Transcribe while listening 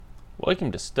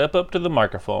Welcome to Step Up to the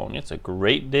Microphone. It's a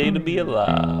great day to be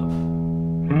alive.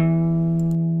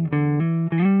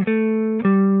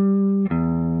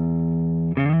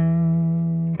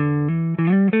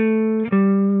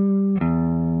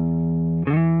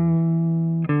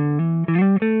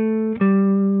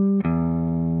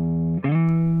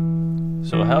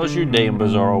 So how's your day in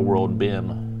Bizarro World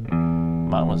been?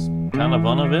 Mine was kind of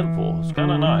uneventful. It's kind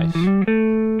of nice.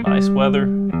 Nice weather,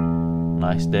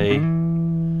 nice day,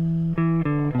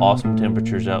 awesome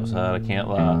temperatures outside, I can't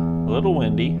lie. A little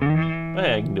windy, but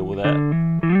hey, I can deal with that.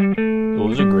 It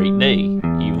was a great day.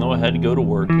 Even though I had to go to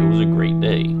work, it was a great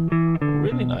day. A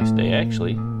really nice day,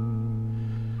 actually.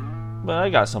 But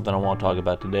I got something I want to talk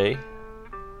about today.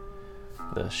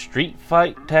 The street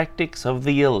fight tactics of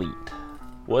the elite.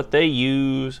 What they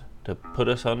use to put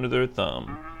us under their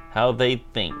thumb. How they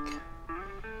think.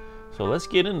 So let's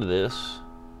get into this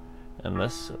and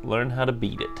let's learn how to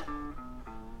beat it.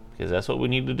 Because that's what we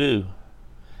need to do.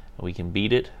 And we can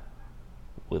beat it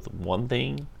with one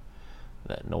thing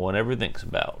that no one ever thinks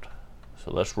about.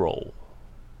 So let's roll.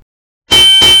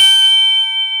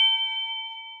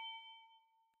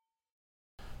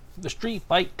 The street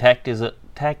fight tactics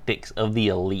of the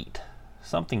elite.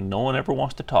 Something no one ever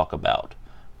wants to talk about.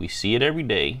 We see it every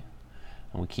day,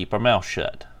 and we keep our mouth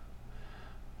shut.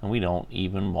 And we don't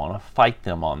even want to fight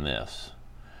them on this.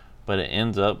 But it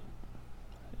ends up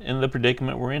in the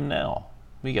predicament we're in now.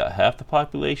 We got half the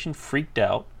population freaked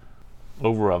out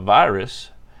over a virus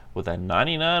with a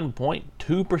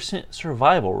 99.2%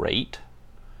 survival rate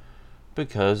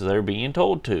because they're being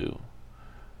told to.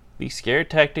 The scare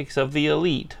tactics of the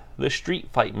elite, the street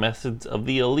fight methods of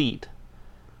the elite,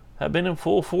 have been in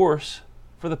full force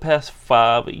for the past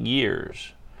 5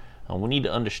 years. And we need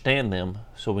to understand them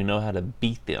so we know how to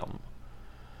beat them.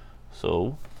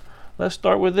 So, let's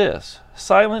start with this.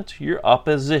 Silence your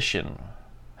opposition.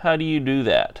 How do you do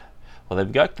that? Well,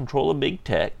 they've got control of big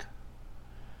tech.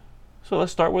 So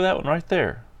let's start with that one right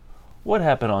there. What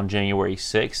happened on January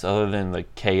 6th other than the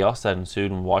chaos that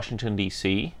ensued in Washington,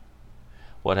 D.C.?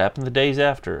 What happened the days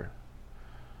after?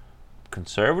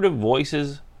 Conservative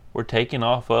voices were taken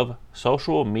off of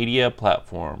social media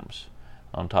platforms.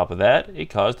 On top of that,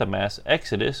 it caused a mass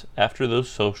exodus after those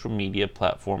social media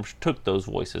platforms took those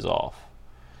voices off.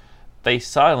 They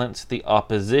silenced the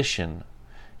opposition.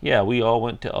 Yeah, we all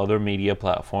went to other media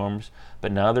platforms,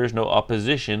 but now there's no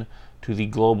opposition to the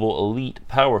global elite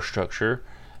power structure,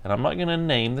 and I'm not going to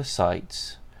name the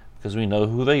sites because we know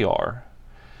who they are,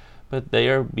 but they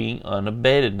are being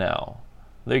unabated now.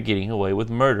 They're getting away with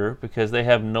murder because they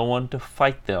have no one to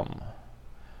fight them,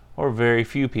 or very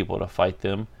few people to fight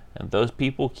them, and those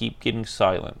people keep getting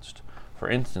silenced. For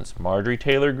instance, Marjorie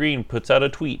Taylor Greene puts out a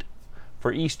tweet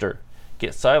for Easter.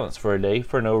 Get silenced for a day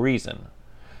for no reason.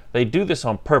 They do this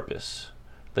on purpose.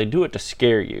 They do it to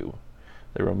scare you.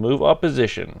 They remove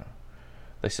opposition.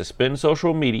 They suspend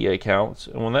social media accounts,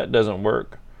 and when that doesn't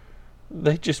work,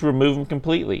 they just remove them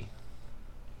completely.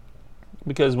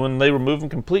 Because when they remove them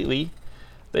completely,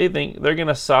 they think they're going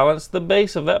to silence the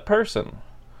base of that person.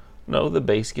 No, the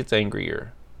base gets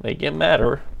angrier. They get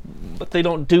madder, but they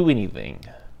don't do anything.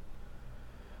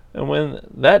 And when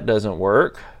that doesn't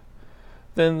work,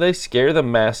 then they scare the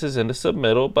masses into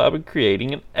submittal by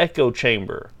creating an echo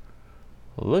chamber.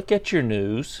 Look at your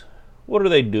news. What are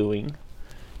they doing?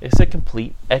 It's a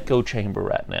complete echo chamber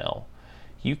right now.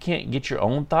 You can't get your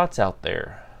own thoughts out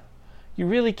there. You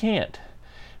really can't.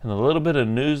 And the little bit of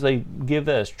news they give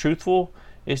that is truthful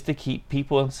is to keep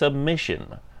people in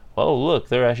submission. Oh, look,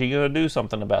 they're actually going to do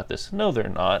something about this. No, they're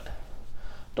not.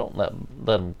 Don't let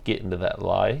them get into that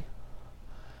lie.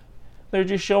 They're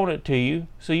just showing it to you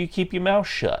so you keep your mouth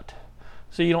shut,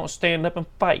 so you don't stand up and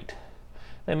fight.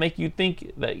 They make you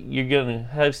think that you're going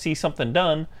to see something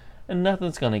done, and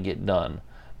nothing's going to get done.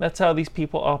 That's how these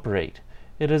people operate.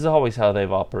 It is always how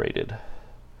they've operated.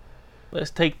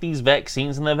 Let's take these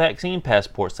vaccines and the vaccine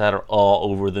passports that are all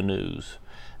over the news.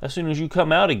 As soon as you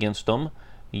come out against them,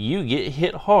 you get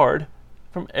hit hard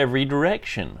from every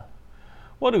direction.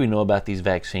 What do we know about these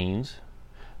vaccines?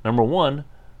 Number one,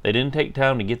 they didn't take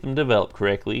time to get them developed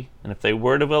correctly, and if they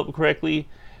were developed correctly,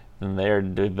 then they are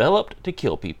developed to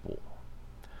kill people.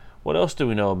 What else do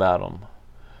we know about them?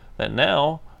 That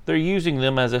now they're using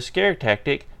them as a scare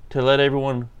tactic to let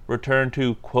everyone return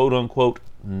to quote-unquote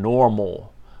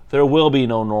normal. There will be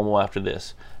no normal after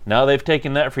this. Now they've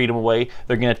taken that freedom away,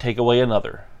 they're going to take away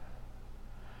another.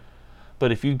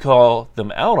 But if you call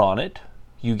them out on it,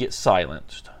 you get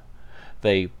silenced.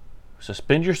 They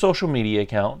suspend your social media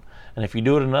account, and if you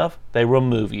do it enough, they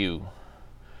remove you.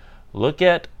 Look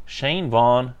at Shane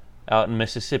Vaughn out in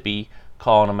Mississippi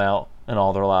calling them out and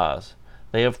all their lies.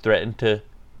 They have threatened to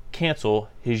cancel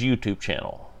his YouTube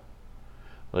channel.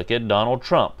 Look at Donald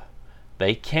Trump.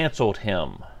 They canceled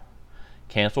him.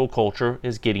 Cancel culture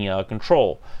is getting out of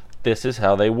control. This is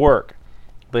how they work.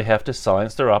 They have to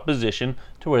silence their opposition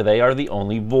to where they are the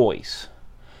only voice.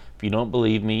 If you don't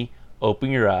believe me, open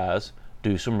your eyes,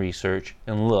 do some research,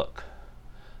 and look.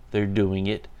 They're doing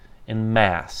it en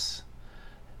masse.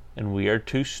 And we are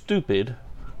too stupid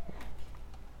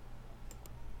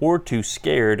or too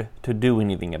scared to do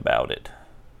anything about it.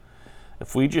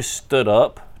 If we just stood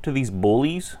up to these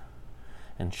bullies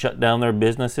and shut down their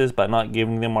businesses by not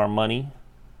giving them our money,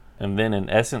 and then in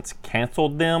essence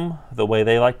canceled them the way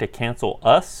they like to cancel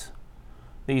us,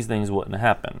 these things wouldn't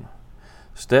happen.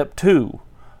 Step 2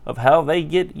 of how they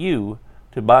get you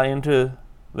to buy into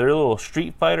their little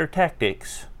Street Fighter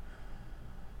tactics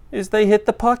is they hit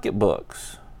the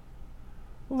pocketbooks.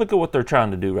 Look at what they're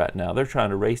trying to do right now. They're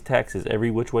trying to raise taxes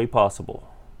every which way possible.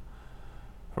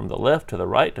 From the left to the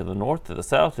right to the north to the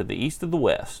south to the east to the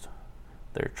west.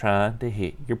 They're trying to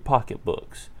hit your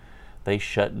pocketbooks. They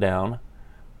shut down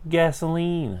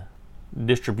gasoline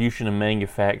distribution and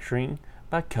manufacturing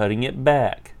by cutting it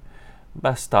back,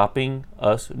 by stopping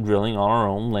us drilling on our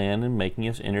own land and making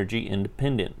us energy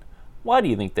independent. Why do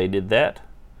you think they did that?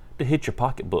 To hit your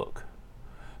pocketbook.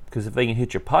 Because if they can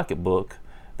hit your pocketbook,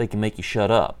 they can make you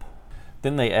shut up.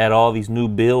 Then they add all these new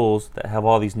bills that have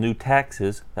all these new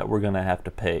taxes that we're going to have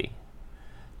to pay.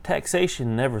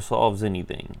 Taxation never solves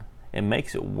anything. It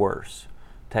makes it worse.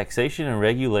 Taxation and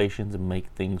regulations make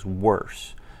things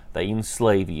worse. They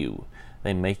enslave you.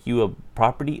 They make you a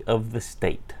property of the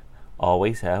state.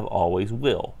 Always have, always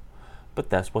will. But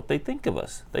that's what they think of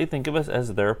us. They think of us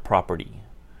as their property.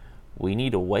 We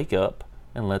need to wake up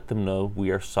and let them know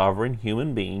we are sovereign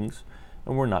human beings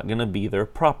and we're not going to be their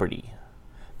property.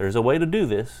 There's a way to do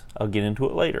this. I'll get into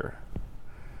it later.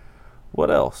 What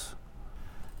else?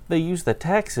 They use the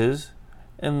taxes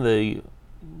and the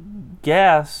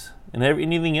gas and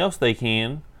anything else they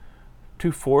can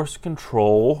to force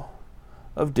control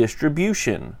of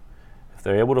distribution. If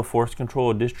they're able to force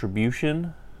control of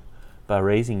distribution by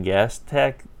raising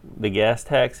the gas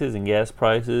taxes and gas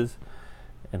prices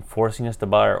and forcing us to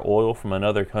buy our oil from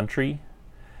another country,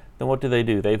 then what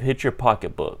do? They've hit your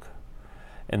pocketbook.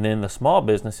 And then the small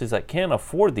businesses that can't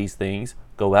afford these things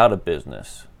go out of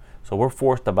business. So we're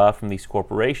forced to buy from these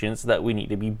corporations that we need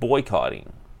to be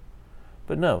boycotting.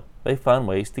 But no, they find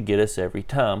ways to get us every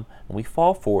time, and we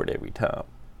fall for it every time.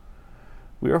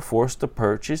 We are forced to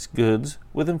purchase goods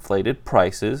with inflated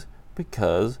prices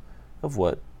because of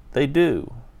what they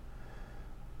do.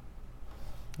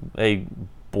 They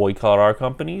boycott our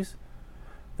companies.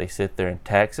 They sit there and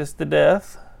tax us to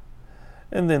death.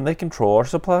 And then they control our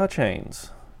supply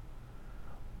chains.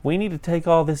 We need to take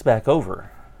all this back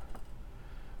over.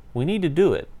 We need to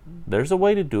do it. There's a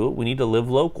way to do it. We need to live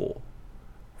local.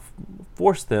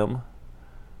 Force them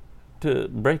to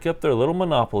break up their little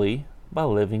monopoly by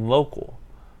living local.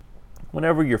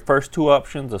 Whenever your first two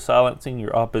options of silencing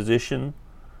your opposition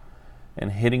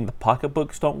and hitting the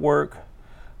pocketbooks don't work,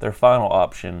 their final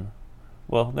option,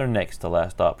 well, their next to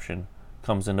last option,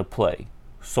 comes into play.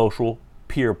 Social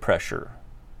peer pressure.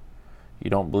 You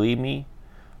don't believe me?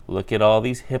 Look at all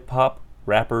these hip-hop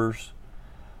rappers,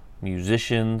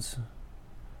 musicians,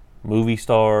 movie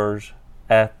stars,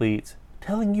 athletes,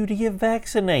 telling you to get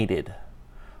vaccinated.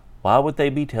 Why would they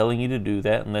be telling you to do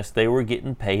that unless they were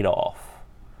getting paid off?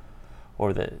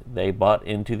 Or that they bought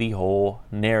into the whole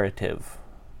narrative.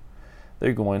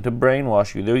 They're going to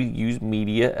brainwash you. They use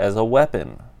media as a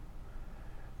weapon.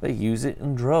 They use it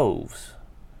in droves.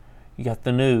 You got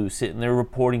the news sitting there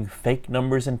reporting fake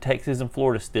numbers in Texas and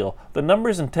Florida still. The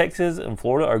numbers in Texas and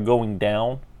Florida are going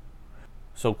down.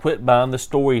 So quit buying the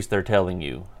stories they're telling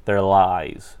you. They're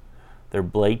lies. They're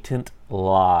blatant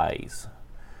lies.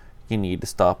 You need to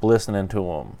stop listening to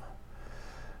them.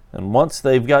 And once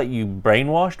they've got you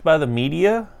brainwashed by the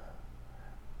media,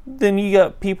 then you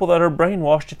got people that are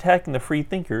brainwashed attacking the free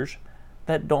thinkers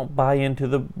that don't buy into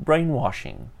the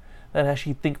brainwashing, that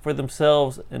actually think for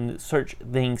themselves and search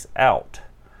things out.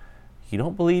 You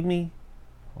don't believe me?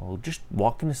 Well, just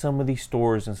walk into some of these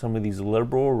stores in some of these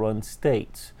liberal-run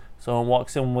states. Someone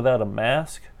walks in without a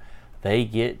mask, they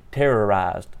get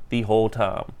terrorized the whole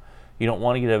time. You don't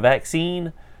want to get a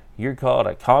vaccine, you're called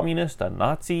a communist, a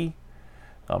Nazi,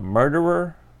 a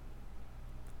murderer.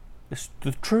 It's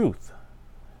the truth.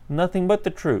 Nothing but the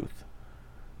truth.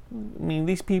 I mean,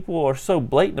 these people are so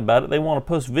blatant about it, they want to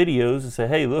post videos and say,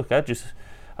 hey, look, I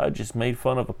just made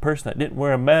fun of a person that didn't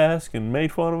wear a mask and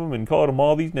made fun of them and called them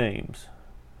all these names.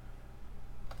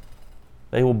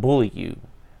 They will bully you.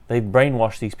 They've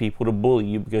brainwashed these people to bully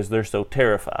you because they're so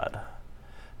terrified.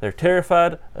 They're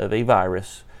terrified of a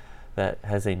virus that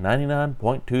has a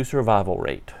 99.2 survival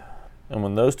rate. And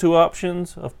when those two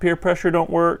options of peer pressure don't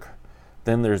work,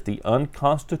 then there's the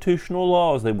unconstitutional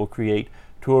laws they will create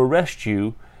to arrest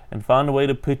you and find a way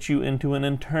to put you into an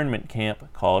internment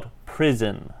camp called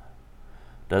prison.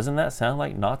 Doesn't that sound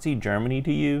like Nazi Germany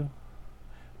to you?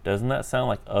 Doesn't that sound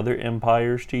like other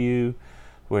empires to you,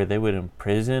 where they would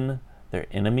imprison their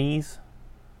enemies?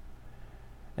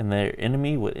 And their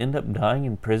enemy would end up dying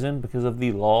in prison because of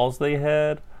the laws they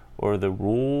had, or the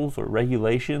rules or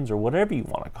regulations, or whatever you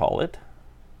want to call it.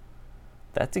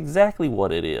 That's exactly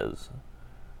what it is.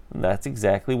 And that's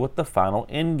exactly what the final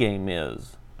end game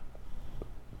is.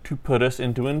 To put us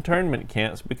into internment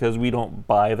camps because we don't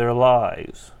buy their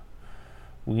lies.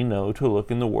 We know to look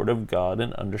in the Word of God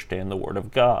and understand the Word of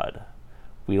God.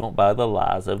 We don't buy the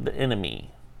lies of the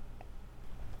enemy.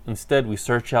 Instead, we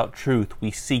search out truth. We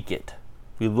seek it.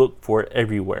 We look for it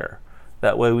everywhere.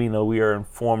 That way we know we are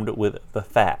informed with the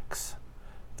facts,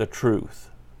 the truth.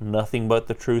 Nothing but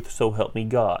the truth, so help me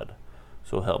God.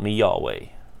 So help me Yahweh.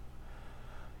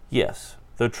 Yes,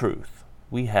 the truth.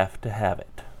 We have to have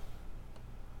it.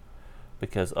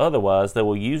 Because otherwise they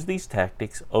will use these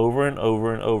tactics over and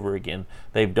over and over again.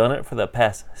 They've done it for the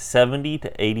past 70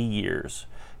 to 80 years.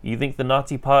 You think the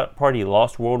Nazi Party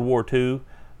lost World War II?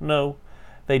 No.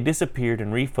 They disappeared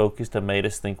and refocused and made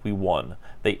us think we won.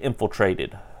 They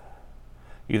infiltrated.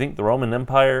 You think the Roman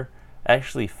Empire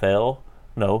actually fell?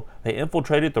 No. They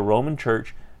infiltrated the Roman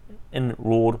Church and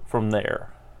ruled from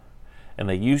there. And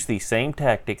they use these same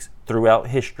tactics throughout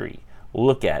history.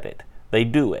 Look at it. They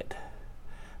do it.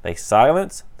 They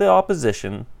silence the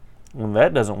opposition. When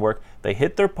that doesn't work, they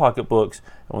hit their pocketbooks.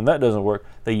 And when that doesn't work,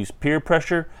 they use peer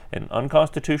pressure and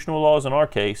unconstitutional laws in our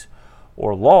case,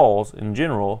 or laws in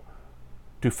general,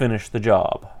 to finish the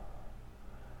job.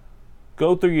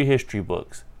 Go through your history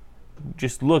books.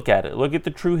 Just look at it. Look at the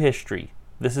true history.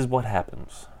 This is what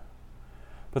happens.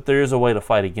 But there is a way to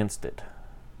fight against it.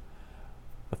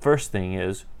 The first thing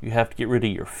is you have to get rid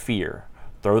of your fear.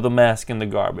 Throw the mask in the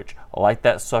garbage. Light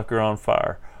that sucker on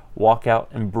fire. Walk out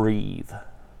and breathe.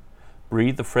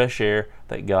 Breathe the fresh air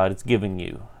that God is giving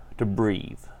you to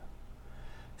breathe.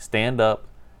 Stand up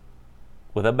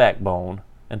with a backbone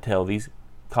and tell these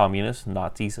communists,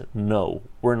 Nazis, no,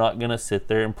 we're not going to sit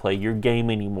there and play your game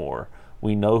anymore.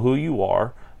 We know who you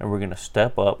are, and we're going to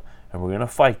step up and we're going to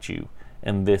fight you.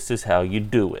 And this is how you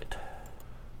do it.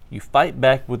 You fight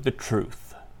back with the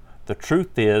truth. The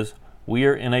truth is, we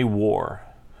are in a war.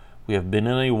 We have been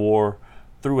in a war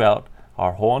throughout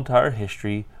our whole entire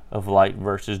history of light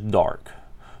versus dark.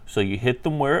 So you hit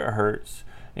them where it hurts,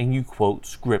 and you quote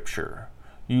scripture.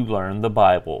 You learn the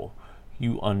Bible.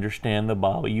 You understand the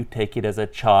Bible. You take it as a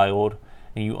child,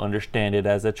 and you understand it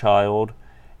as a child,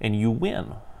 and you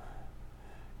win.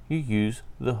 You use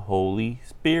the Holy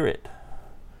Spirit.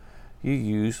 You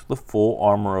use the full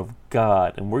armor of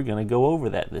God, and we're going to go over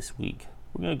that this week.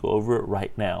 We're going to go over it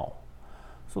right now.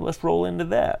 So let's roll into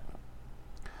that.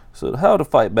 So how to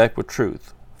fight back with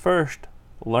truth. First,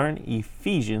 learn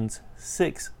Ephesians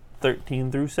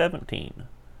 6:13 through 17.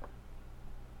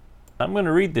 I'm going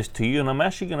to read this to you, and I'm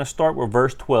actually going to start with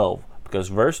verse 12, because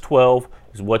verse 12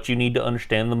 is what you need to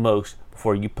understand the most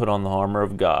before you put on the armor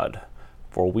of God.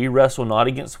 For we wrestle not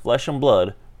against flesh and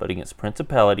blood, but against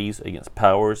principalities, against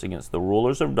powers, against the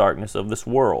rulers of darkness of this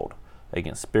world,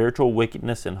 against spiritual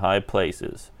wickedness in high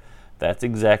places. That's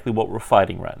exactly what we're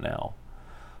fighting right now.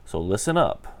 So listen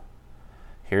up.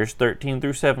 Here's 13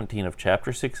 through 17 of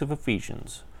chapter 6 of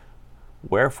Ephesians.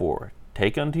 Wherefore,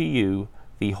 take unto you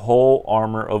the whole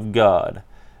armor of God,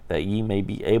 that ye may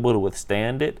be able to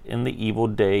withstand it in the evil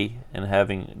day, and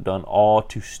having done all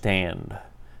to stand.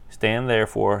 Stand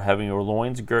therefore, having your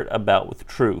loins girt about with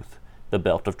truth, the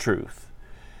belt of truth,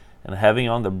 and having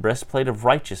on the breastplate of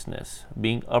righteousness,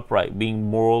 being upright, being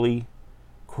morally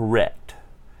correct,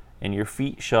 and your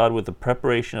feet shod with the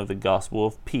preparation of the gospel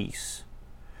of peace.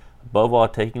 Above all,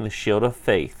 taking the shield of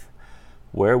faith,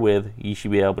 wherewith ye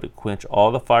shall be able to quench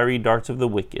all the fiery darts of the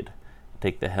wicked.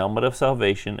 Take the helmet of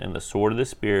salvation and the sword of the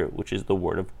Spirit, which is the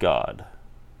word of God.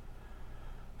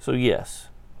 So yes,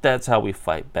 that's how we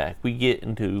fight back. We get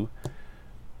into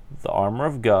the armor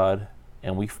of God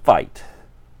and we fight.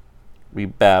 We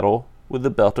battle with the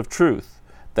belt of truth.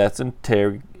 That's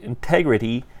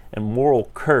integrity and moral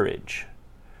courage.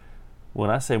 When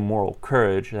I say moral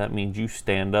courage, that means you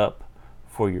stand up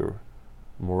for your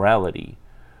morality,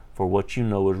 for what you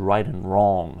know is right and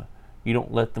wrong. You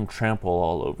don't let them trample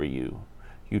all over you.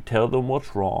 You tell them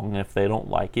what's wrong, and if they don't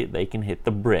like it, they can hit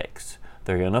the bricks.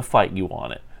 They're going to fight you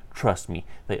on it. Trust me,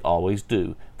 they always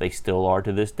do. They still are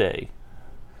to this day.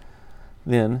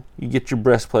 Then you get your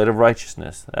breastplate of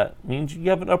righteousness. That means you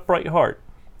have an upright heart.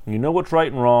 You know what's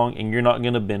right and wrong, and you're not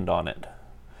going to bend on it.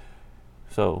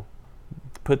 So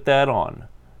put that on.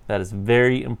 That is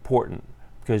very important,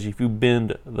 because if you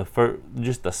bend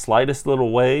just the slightest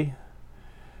little way,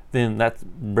 then that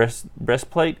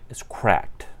breastplate is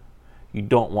cracked. You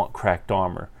don't want cracked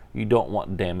armor. You don't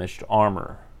want damaged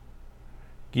armor.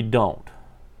 You don't.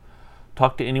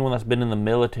 Talk to anyone that's been in the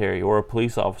military or a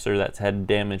police officer that's had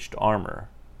damaged armor.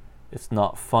 It's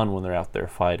not fun when they're out there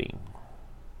fighting.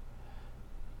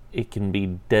 It can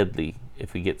be deadly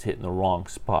if it gets hit in the wrong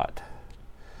spot.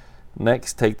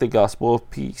 Next, take the gospel of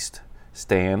peace.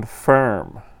 Stand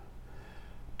firm.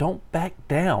 Don't back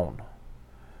down.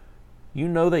 You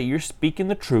know that you're speaking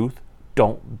the truth.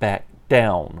 Don't back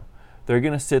down. They're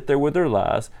going to sit there with their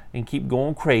lies and keep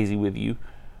going crazy with you,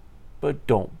 but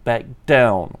don't back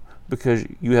down, because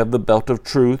you have the belt of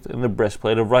truth and the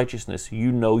breastplate of righteousness.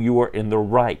 You know you are in the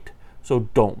right, so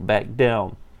don't back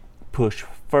down. Push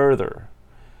further,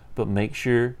 but make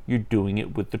sure you're doing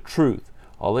it with the truth.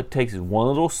 All it takes is one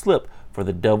little slip for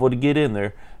the devil to get in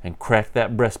there and crack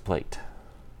that breastplate.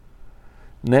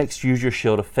 Next, use your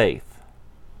shield of faith.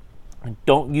 And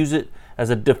don't use it as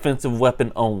a defensive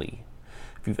weapon only.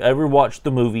 If you've ever watched the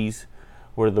movies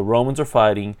where the Romans are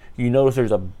fighting, you notice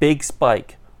there's a big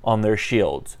spike on their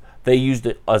shields. They used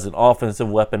it as an offensive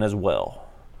weapon as well.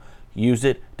 Use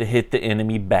it to hit the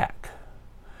enemy back.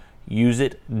 Use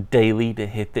it daily to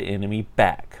hit the enemy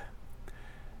back.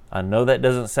 I know that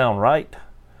doesn't sound right,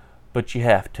 but you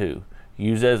have to.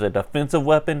 Use it as a defensive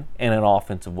weapon and an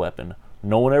offensive weapon.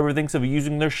 No one ever thinks of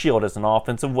using their shield as an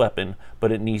offensive weapon,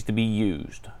 but it needs to be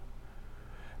used.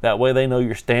 That way they know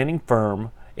you're standing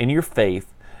firm in your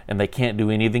faith and they can't do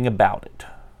anything about it.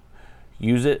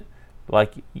 Use it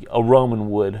like a Roman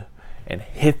would and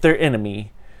hit their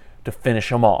enemy to finish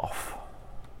them off.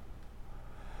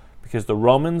 Because the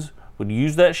Romans would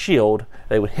use that shield,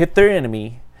 they would hit their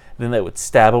enemy, then they would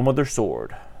stab them with their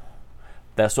sword.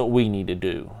 That's what we need to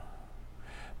do.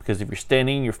 Because if you're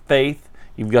standing in your faith,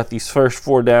 you've got these first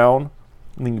four down,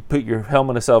 and then you put your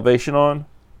helmet of salvation on,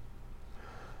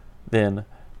 then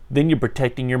you're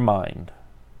protecting your mind.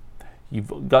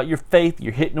 You've got your faith,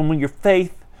 you're hitting them with your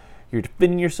faith, you're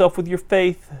defending yourself with your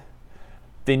faith,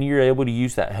 then you're able to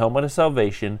use that helmet of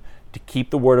salvation to keep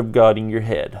the word of God in your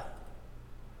head.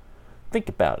 Think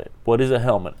about it. What is a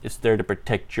helmet? It's there to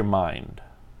protect your mind.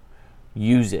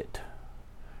 Use it.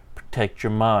 Protect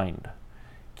your mind.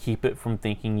 Keep it from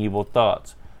thinking evil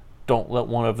thoughts. Don't let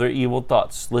one of their evil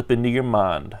thoughts slip into your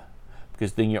mind,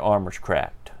 because then your armor's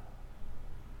cracked.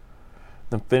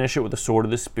 Then finish it with the sword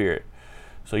of the Spirit.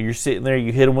 So you're sitting there,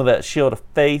 you hit them with that shield of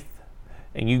faith,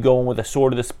 and you go in with the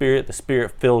sword of the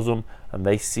Spirit fills them, and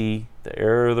they see the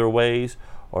error of their ways,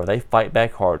 or they fight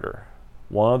back harder.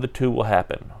 One of the two will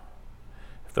happen.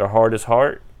 If their heart is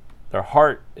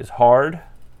hard,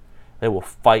 they will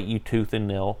fight you tooth and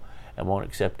nail and won't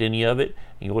accept any of it,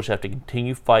 and you'll just have to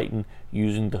continue fighting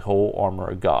using the whole armor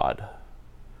of God.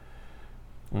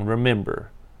 And remember,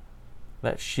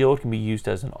 that shield can be used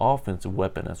as an offensive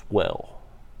weapon as well.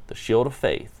 The shield of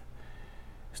faith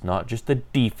is not just a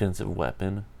defensive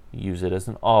weapon. Use it as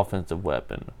an offensive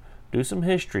weapon. Do some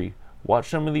history. Watch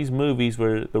some of these movies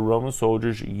where the Roman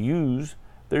soldiers use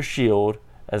their shield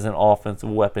as an offensive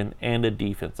weapon and a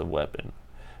defensive weapon.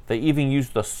 They even use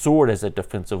the sword as a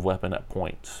defensive weapon at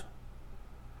points.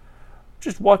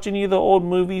 Just watch any of the old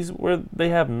movies where they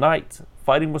have knights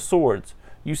fighting with swords.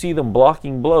 You see them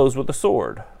blocking blows with a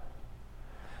sword.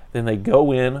 Then they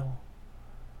go in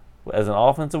as an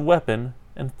offensive weapon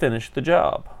and finish the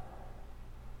job.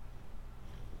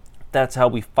 That's how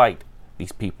we fight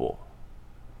these people.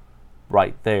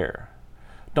 Right there.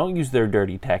 Don't use their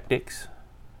dirty tactics.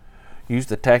 Use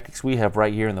the tactics we have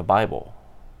right here in the Bible.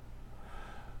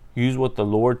 Use what the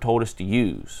Lord told us to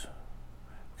use,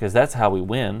 because that's how we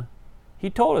win. He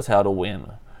told us how to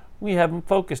win. We haven't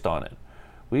focused on it.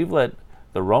 We've let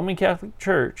the Roman Catholic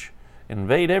Church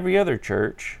invade every other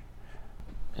church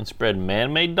and spread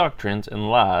man-made doctrines and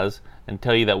lies and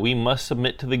tell you that we must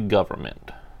submit to the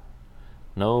government.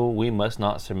 No, we must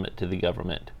not submit to the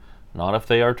government. Not if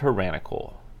they are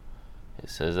tyrannical. It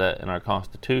says that in our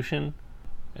Constitution,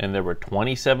 and there were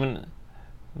 27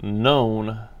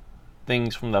 known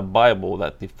things from the Bible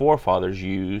that the forefathers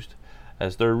used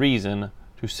as their reason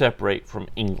to separate from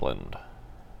England.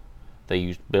 They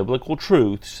used biblical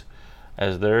truths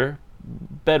as their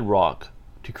bedrock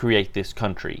to create this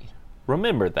country.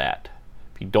 Remember that.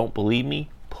 If you don't believe me,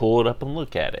 pull it up and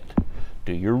look at it.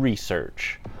 Do your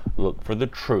research. Look for the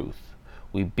truth.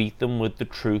 We beat them with the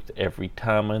truth every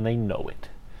time, and they know it.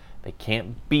 They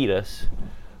can't beat us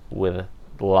with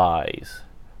lies.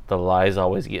 The lies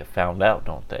always get found out,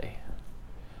 don't they?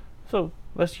 So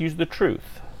Let's use the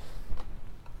truth.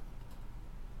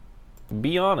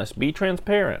 Be honest, be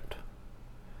transparent.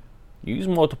 Use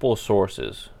multiple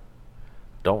sources.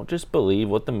 Don't just believe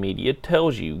what the media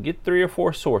tells you. Get 3 or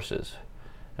 4 sources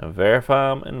and verify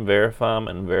them and verify them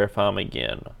and verify them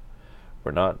again.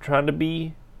 We're not trying to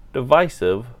be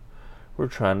divisive. We're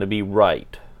trying to be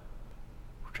right.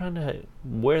 We're trying to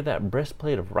wear that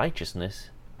breastplate of righteousness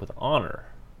with honor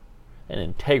and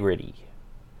integrity.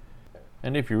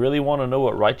 And if you really want to know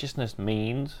what righteousness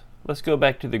means, let's go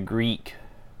back to the Greek.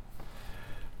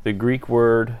 The Greek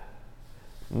word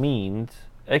means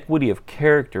equity of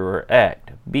character or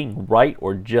act, being right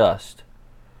or just.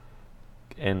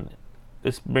 And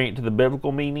let's bring it to the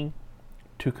biblical meaning,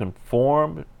 to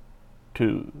conform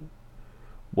to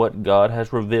what God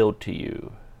has revealed to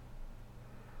you.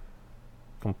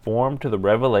 Conform to the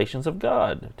revelations of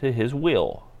God, to His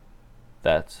will.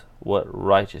 That's what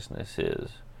righteousness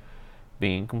is.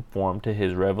 Being conformed to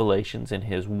His revelations and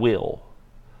His will.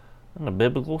 In a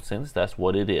biblical sense, that's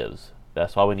what it is.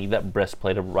 That's why we need that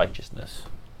breastplate of righteousness.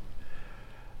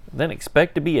 Then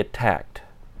expect to be attacked.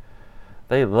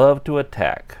 They love to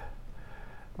attack.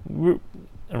 And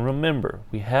remember,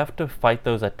 we have to fight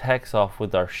those attacks off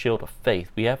with our shield of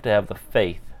faith. We have to have the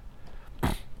faith.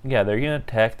 Yeah, they're going to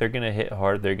attack. They're going to hit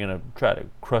hard. They're going to try to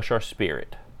crush our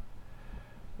spirit.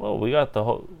 Well, we got the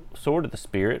whole sword of the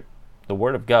Spirit, the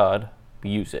Word of God.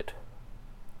 Use it.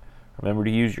 Remember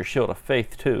to use your shield of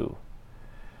faith too.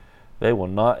 They will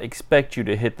not expect you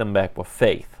to hit them back with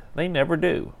faith. They never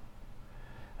do.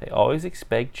 They always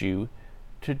expect you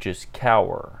to just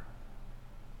cower,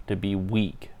 to be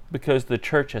weak, because the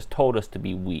church has told us to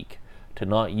be weak, to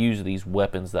not use these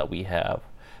weapons that we have,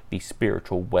 these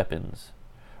spiritual weapons.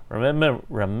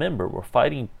 Remember, we're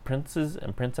fighting princes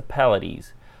and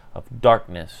principalities of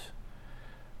darkness,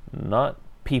 not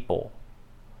people.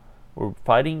 We're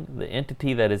fighting the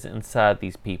entity that is inside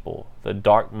these people, the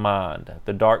dark mind,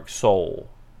 the dark soul.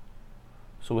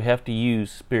 So we have to use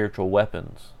spiritual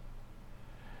weapons.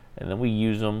 And then we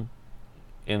use them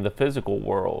in the physical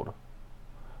world.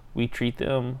 We treat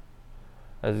them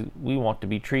as we want to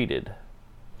be treated,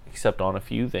 except on a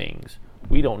few things.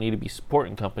 We don't need to be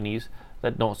supporting companies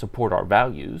that don't support our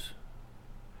values.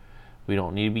 We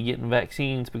don't need to be getting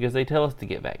vaccines because they tell us to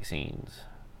get vaccines.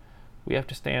 We have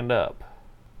to stand up.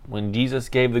 When Jesus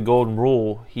gave the golden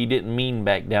rule, He didn't mean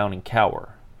back down and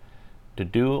cower. To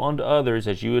do unto others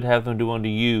as you would have them do unto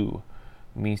you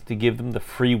means to give them the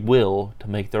free will to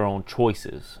make their own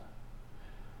choices.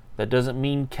 That doesn't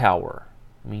mean cower.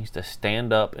 It means to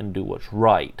stand up and do what's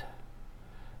right.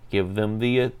 Give them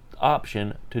the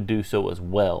option to do so as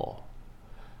well.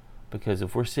 Because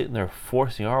if we're sitting there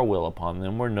forcing our will upon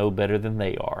them, we're no better than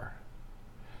they are.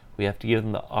 We have to give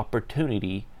them the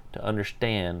opportunity to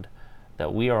understand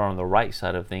that we are on the right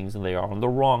side of things and they are on the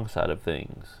wrong side of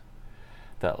things.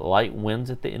 That light wins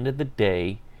at the end of the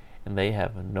day, and they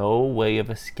have no way of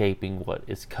escaping what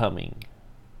is coming.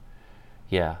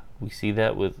 Yeah, we see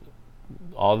that with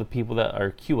all the people that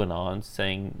are QAnon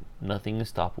saying nothing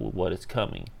is stoppable with what is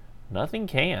coming. Nothing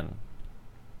can.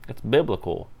 It's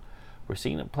biblical. We're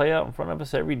seeing it play out in front of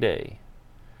us every day.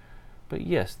 But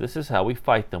yes, this is how we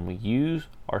fight them. We use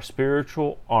our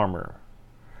spiritual armor.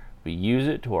 We use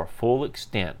it to our full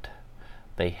extent.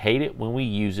 They hate it when we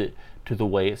use it to the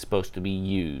way it's supposed to be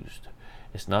used.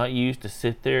 It's not used to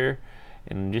sit there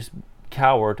and just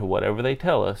cower to whatever they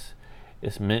tell us.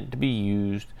 It's meant to be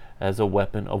used as a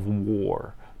weapon of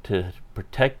war, to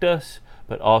protect us,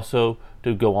 but also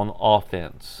to go on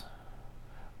offense.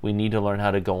 We need to learn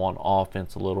how to go on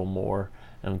offense a little more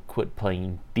and quit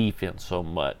playing defense so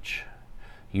much.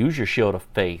 Use your shield of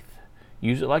faith.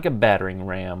 Use it like a battering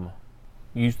ram.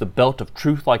 Use the belt of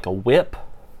truth like a whip.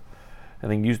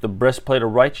 And then use the breastplate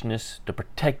of righteousness to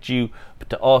protect you, but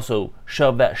to also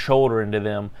shove that shoulder into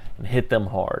them and hit them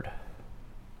hard.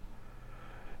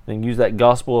 Then use that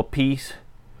gospel of peace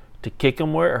to kick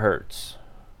them where it hurts.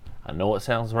 I know it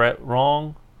sounds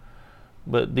wrong,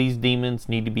 but these demons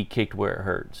need to be kicked where it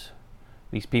hurts.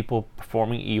 These people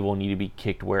performing evil need to be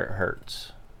kicked where it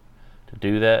hurts. To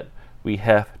do that, we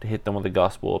have to hit them with the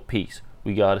gospel of peace.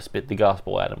 We got to spit the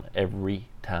gospel at them every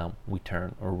time we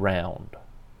turn around.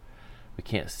 We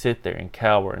can't sit there and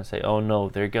cower and say, oh no,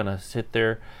 they're going to sit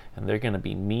there and they're going to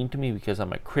be mean to me because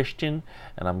I'm a Christian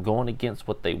and I'm going against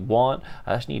what they want.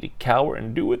 I just need to cower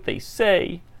and do what they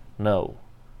say. No.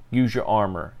 Use your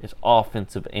armor. It's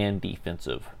offensive and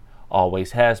defensive.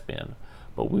 Always has been.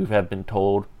 But we have been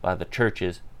told by the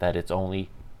churches that it's only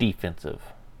defensive.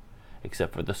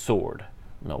 Except for the sword.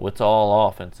 No, it's all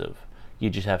offensive. You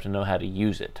just have to know how to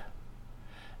use it.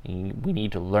 And we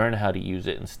need to learn how to use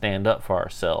it and stand up for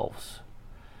ourselves.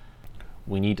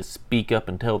 we need to speak up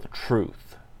and tell the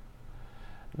truth.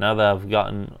 Now that I've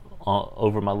gotten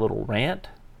over my little rant,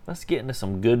 let's get into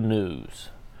some good news.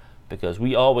 Because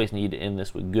we always need to end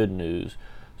this with good news,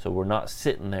 so we're not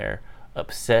sitting there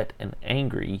upset and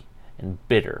angry and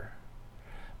bitter.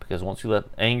 Because once you let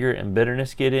anger and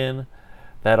bitterness get in,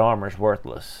 that armor's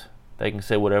worthless. They can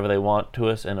say whatever they want to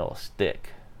us and it'll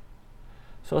stick.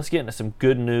 So let's get into some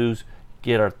good news,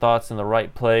 get our thoughts in the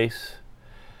right place,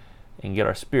 and get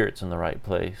our spirits in the right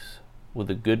place with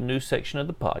the good news section of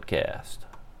the podcast.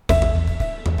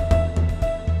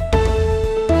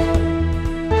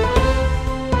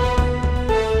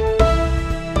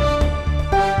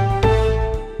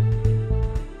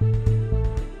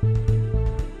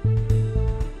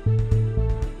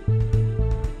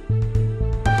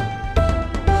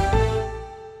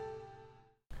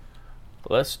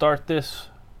 Let's start this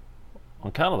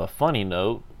on kind of a funny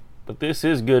note, but this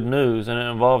is good news, and it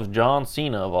involves John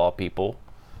Cena of all people.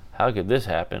 How could this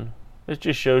happen? This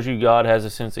just shows you God has a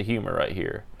sense of humor right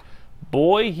here.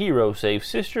 Boy hero saves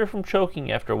sister from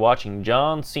choking after watching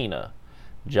John Cena.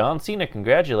 John Cena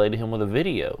congratulated him with a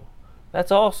video.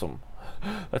 That's awesome.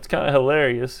 That's kind of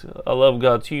hilarious. I love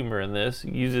God's humor in this.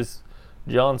 He uses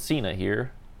John Cena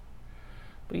here.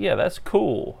 But yeah, that's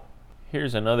cool.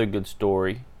 Here's another good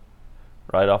story.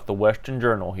 Right off the Western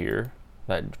Journal here.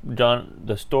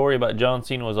 The story about John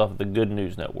Cena was off of the Good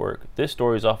News Network. This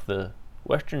story is off the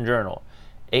Western Journal.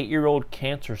 8-year-old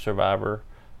cancer survivor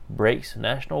breaks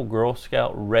National Girl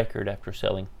Scout record after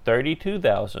selling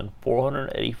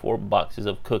 32,484 boxes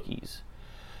of cookies.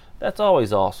 That's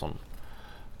always awesome.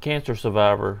 Cancer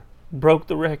survivor broke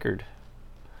the record.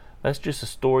 That's just a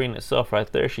story in itself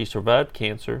right there. She survived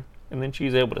cancer, and then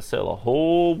she's able to sell a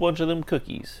whole bunch of them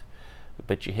cookies.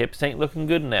 But your hips ain't looking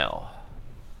good now.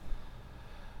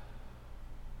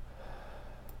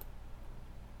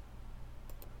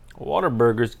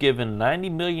 Whataburger's given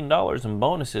 $90 million in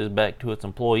bonuses back to its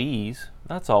employees.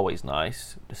 That's always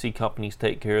nice to see companies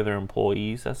take care of their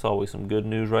employees. That's always some good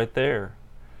news right there.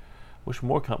 Wish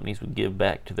more companies would give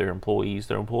back to their employees.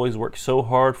 Their employees work so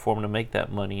hard for them to make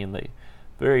that money, and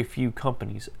very few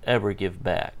companies ever give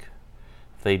back.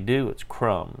 If they do, it's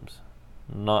crumbs.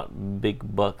 Not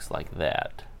big bucks like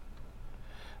that.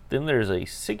 Then there's a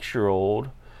 6-year-old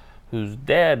whose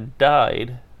dad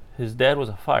died. His dad was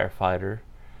a firefighter,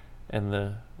 and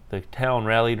the town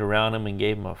rallied around him and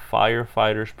gave him a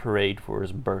firefighters parade for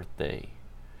his birthday.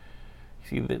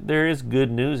 See, there is good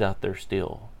news out there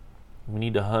still. We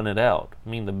need to hunt it out. I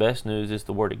mean, the best news is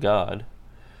the Word of God.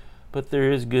 But there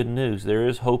is good news. There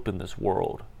is hope in this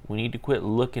world. We need to quit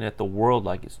looking at the world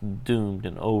like it's doomed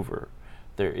and over.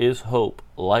 There is hope.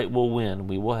 Light will win.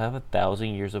 We will have 1,000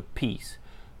 years of peace.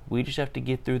 We just have to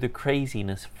get through the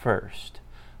craziness first.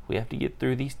 We have to get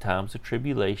through these times of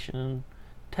tribulation and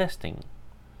testing.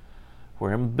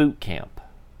 We're in boot camp.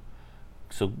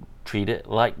 So treat it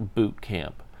like boot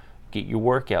camp. Get your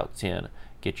workouts in.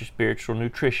 Get your spiritual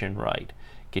nutrition right.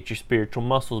 Get your spiritual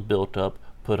muscles built up.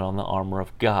 Put on the armor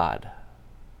of God.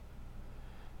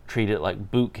 Treat it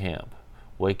like boot camp.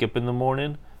 Wake up in the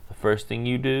morning. The first thing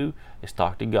you do is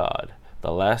talk to God.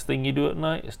 The last thing you do at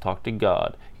night is talk to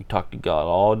God. You talk to God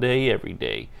all day, every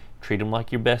day. Treat Him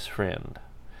like your best friend.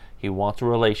 He wants a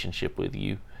relationship with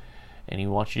you, and He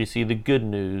wants you to see the good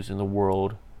news in the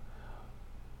world,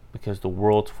 because the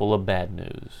world's full of bad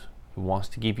news. He wants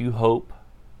to give you hope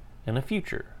and a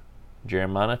future.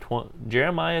 Jeremiah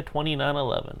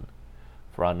 29:11.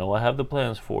 For I know I have the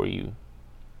plans for you,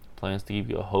 plans to give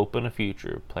you a hope and a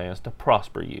future, plans to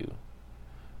prosper you.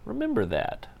 Remember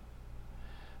that.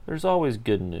 There's always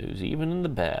good news, even in the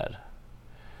bad.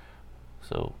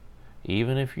 So,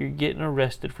 even if you're getting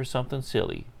arrested for something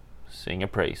silly, sing a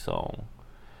praise song.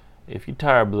 If your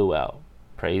tire blew out,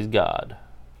 praise God.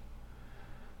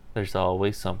 There's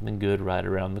always something good right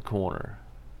around the corner.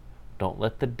 Don't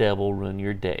let the devil ruin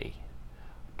your day.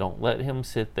 Don't let him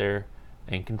sit there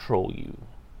and control you.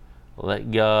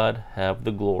 Let God have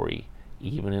the glory,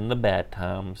 even in the bad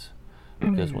times.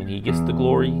 Because when He gets the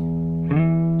glory,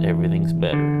 everything's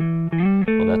better.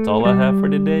 Well, that's all I have for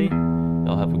today.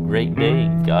 Y'all have a great day,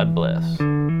 and God bless.